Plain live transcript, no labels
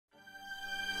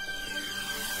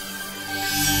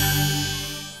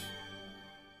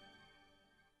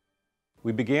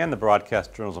We began the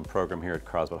broadcast journalism program here at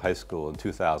Carlsbad High School in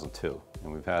 2002,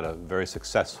 and we've had a very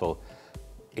successful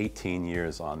 18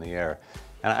 years on the air.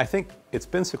 And I think it's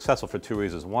been successful for two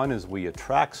reasons. One is we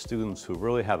attract students who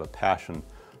really have a passion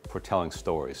for telling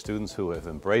stories, students who have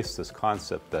embraced this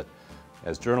concept that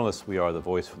as journalists we are the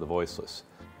voice for the voiceless.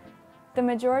 The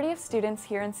majority of students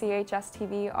here in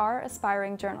CHSTV are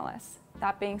aspiring journalists.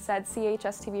 That being said,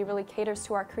 CHSTV really caters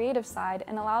to our creative side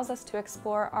and allows us to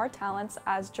explore our talents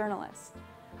as journalists.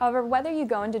 However, whether you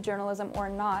go into journalism or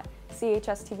not,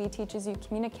 CHSTV teaches you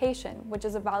communication, which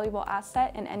is a valuable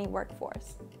asset in any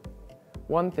workforce.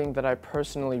 One thing that I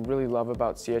personally really love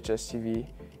about CHSTV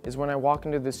is when I walk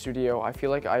into the studio, I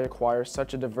feel like I acquire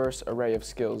such a diverse array of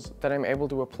skills that I'm able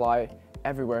to apply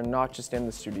everywhere, not just in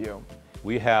the studio.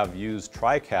 We have used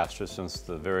TriCaster since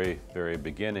the very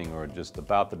beginning, or just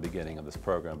about the beginning of this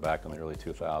program back in the early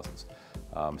 2000s,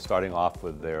 starting off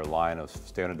with their line of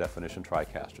standard definition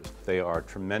TriCasters. They are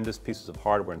tremendous pieces of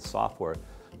hardware and software,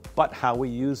 but how we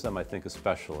use them I think is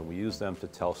special, and we use them to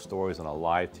tell stories in a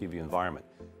live TV environment.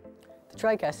 The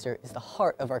TriCaster is the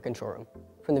heart of our control room.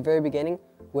 From the very beginning,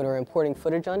 when we're importing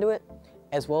footage onto it,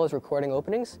 as well as recording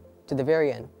openings, to the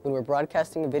very end, when we're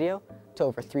broadcasting a video to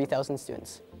over 3,000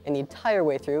 students. And the entire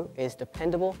way through is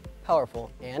dependable,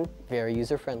 powerful, and very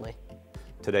user-friendly.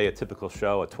 Today, a typical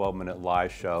show, a 12-minute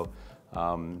live show,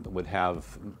 would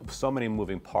have so many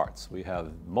moving parts. We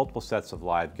have multiple sets of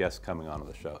live guests coming onto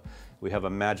the show. We have a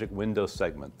magic window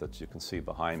segment that you can see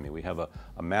behind me. We have a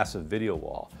massive video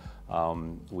wall.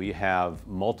 We have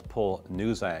multiple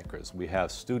news anchors. We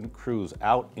have student crews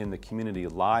out in the community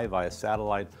live via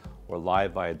satellite or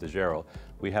live via Degero.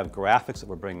 We have graphics that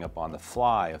we're bringing up on the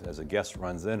fly as a guest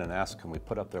runs in and asks, can we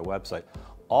put up their website?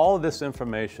 All of this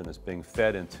information is being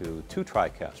fed into two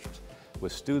TriCasters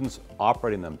with students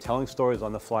operating them, telling stories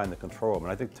on the fly in the control room.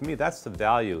 And I think to me that's the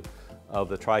value of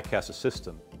the TriCaster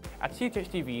system. At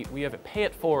CHSTV, we have a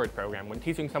pay-it-forward program when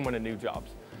teaching someone a new job.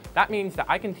 That means that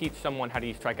I can teach someone how to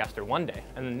use TriCaster one day,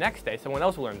 and the next day someone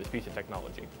else will learn this piece of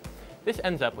technology. This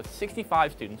ends up with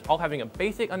 65 students all having a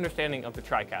basic understanding of the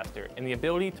TriCaster and the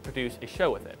ability to produce a show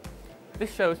with it.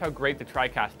 This shows how great the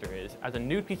TriCaster is as a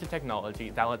new piece of technology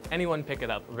that lets anyone pick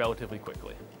it up relatively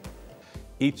quickly.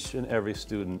 Each and every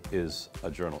student is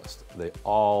a journalist. They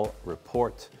all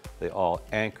report, they all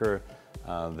anchor,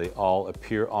 they all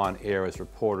appear on air as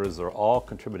reporters. They're all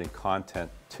contributing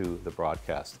content to the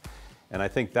broadcast. And I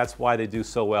think that's why they do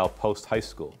so well post-high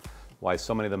school. Why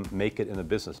so many of them make it in the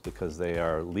business, because they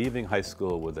are leaving high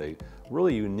school with a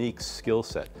really unique skill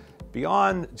set.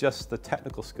 Beyond just the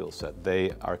technical skill set,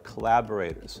 they are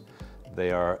collaborators.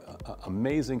 They are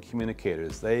amazing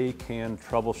communicators. They can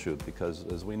troubleshoot because,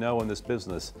 as we know in this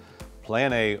business,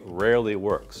 plan A rarely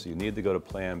works. You need to go to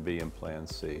plan B and plan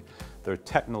C. They're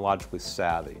technologically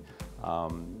savvy.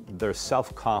 They're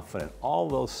self-confident. All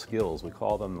those skills, we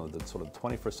call them the sort of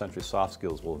 21st century soft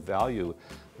skills, will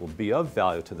be of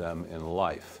value to them in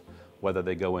life, whether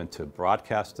they go into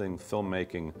broadcasting,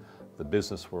 filmmaking, the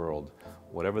business world,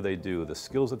 whatever they do. The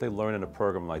skills that they learn in a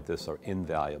program like this are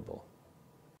invaluable.